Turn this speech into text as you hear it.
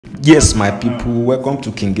Yes, my people, welcome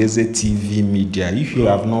to Kingeze TV Media. If you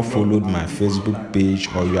have not followed my Facebook page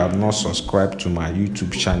or you have not subscribed to my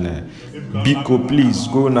YouTube channel, Biko, please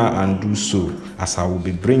go now and do so, as I will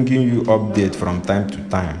be bringing you updates from time to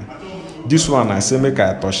time. This one, I say make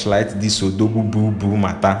I touchlight this ODOGWU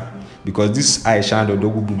matter, because this AISHA and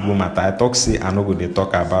ODOGWU matter, I talk say I no go dey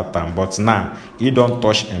talk about them, but now he don't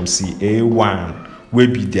touch MC A1, wey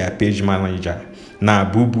be their page manager. Now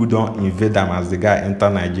BOBOO don't invade them as the guy enter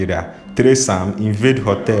Nigeria. Trace am, invade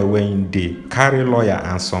hotel where in dey, carry lawyer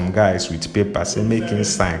and some guys with paper say make him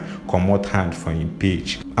sign, comot hand for him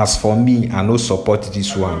page. As for me, I no support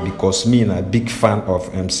this one because me na big fan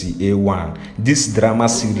of MC A1. This drama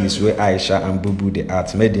series where AISHA and BOBOO dey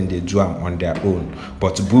act made them dey do am on their own.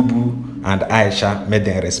 But BOBOO and AISHA made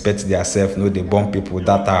them respect themselves, no dey bomb people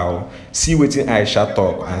that how. See wetin AISHA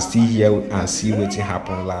talk and still hear and see wetin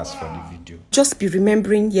happen last for the video. Just be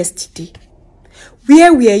remembering yesterday.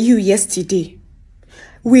 Where were you yesterday?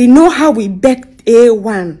 We know how we begged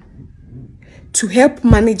A1 to help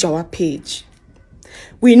manage our page.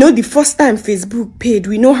 We know the first time Facebook paid,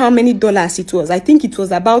 we know how many dollars it was. I think it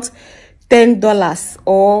was about $10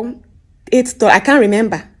 or $8. I can't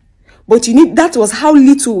remember. But that was how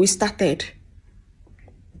little we started.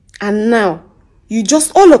 And now, you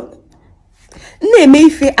just all of...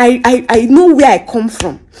 I know where I come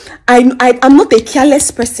from. I'm not a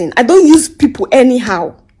careless person. I don't use people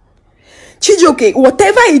anyhow. Chijoke,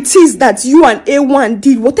 whatever it is that you and A1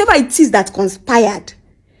 did, whatever it is that conspired,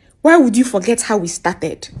 why would you forget how we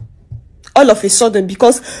started? All of a sudden,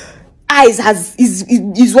 because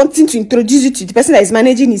is wanting to introduce you to the person that is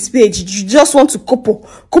managing his page, you just want to couple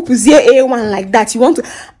A1 like that. You want to...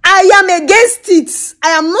 I am against it. I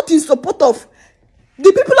am not in support of...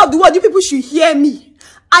 The people of the world, you people should hear me.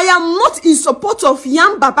 I am not in support of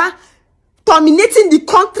Yam Baba terminating the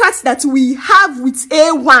contracts that we have with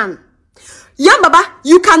A1. Yam Baba,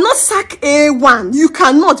 you cannot sack A1. You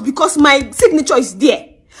cannot, because my signature is there.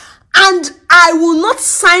 And I will not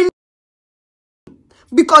sign,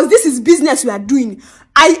 because this is business we are doing.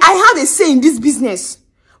 I have a say in this business.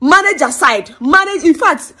 Manage aside. Manage, in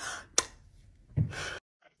fact.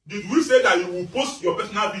 Did we say that you will post your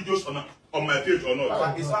personal videos on my page or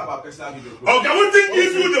not? It's not about personal video. Okay, what thing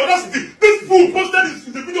gives you the audacity? This fool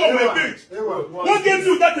posted the video on my page. What gives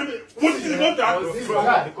you that? What is the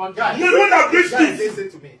contract? You don't have breached it. Listen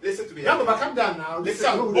to me. Listen to me. Calm down now.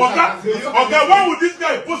 Listen. Okay, why would this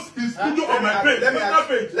guy post his video on my page?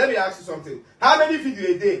 Let me ask you something. How many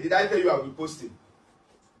videos a day did I tell you I will be posting?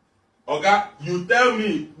 Okay, you tell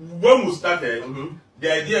me when we started.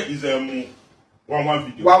 The idea is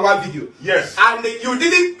one video. One video. Yes. And you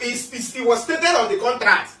didn't. It was stated on the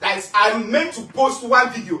contract that I'm meant to post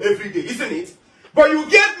one video every day, isn't it? But you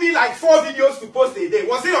gave me like 4 videos to post a day.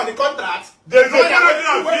 Was it on the contract? There's no lawyer.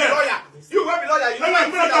 You were the lawyer. You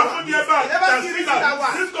never seen that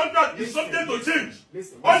one. This contract is subject to change. It's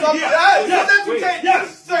subject to change.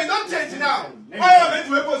 Yes. So you don't change now. Why are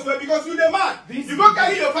you meant to post? Because you're the man. You go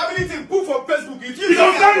carry your family thing, put for Facebook. It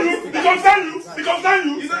concern you. It concern you. It concern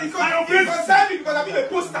you. It concern me because I'm in a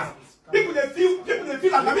poster. People they feel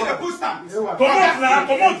like I'm in a poster. Come on, go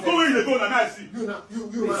where you go and I see. I'm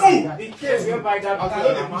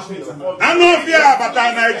not fear about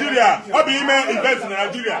Nigeria. I'll be invest in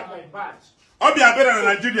Nigeria. I'll be better in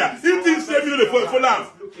Nigeria. You think save you for life?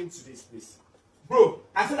 Look into this, please. Bro,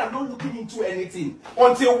 I said I'm not looking into anything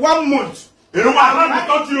until 1 month. You know what? Hand to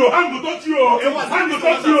touch you. Hand to touch you. Hand to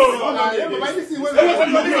touch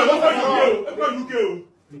you.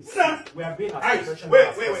 We are being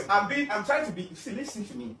wait. I'm trying to be. See, listen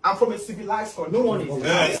to me. I'm from a civilized country. No one is.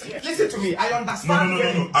 Listen to me. I understand. No.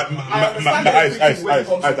 I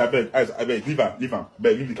beg. Leave her.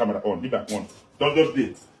 Leave the camera on. Leave her on. Don't just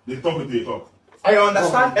date. They talk with you. Talk. I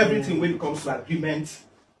understand everything when it comes to agreement.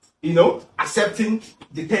 You know, accepting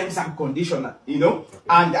the terms and conditions. You know,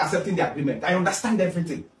 and accepting the agreement. I understand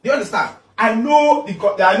everything. Do you understand? I know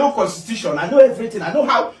I know constitution. I know everything. I know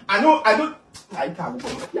how. I know. I can't.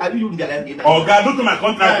 Oh God, look at my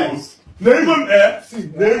contract.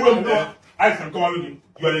 I can come with you.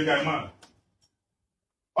 You are a guy man.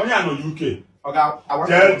 Only I know UK. Okay,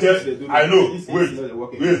 I know.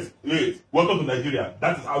 Wait. Welcome to Nigeria.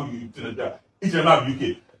 That is how you do it. Each and every UK.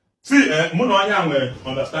 See, Mono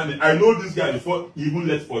understanding. I know this guy before he even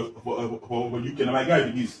left for UK. And my guy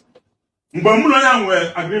did this. But Mono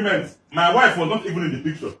agreement. My wife was not even in the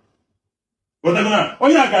picture. But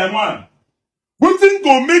only a guy man. Waiting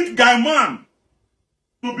to make guy man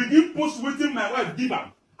to begin post waiting my wife give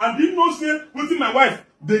him. And didn't know say waiting my wife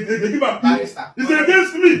they give him. It's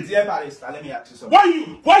against me. Dear barrister, let me ask you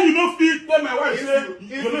something. Why you don't feel tell my wife say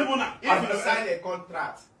if you sign a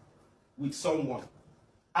contract with someone,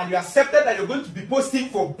 and you accepted that you're going to be posting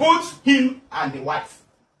for both him and the wife.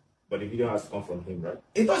 But the video has to come from him, right?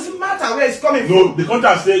 It doesn't matter where it's coming from. No, the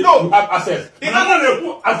contract says no. You have access. It's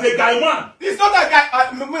not as a guy man. It's not a guy.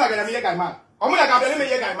 I'm not going to be a guy man. I'm not going to be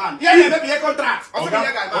a guy man. Yeah, maybe a contract. I'm not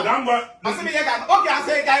a guy man. Okay, I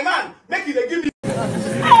say guy man. Make it give me.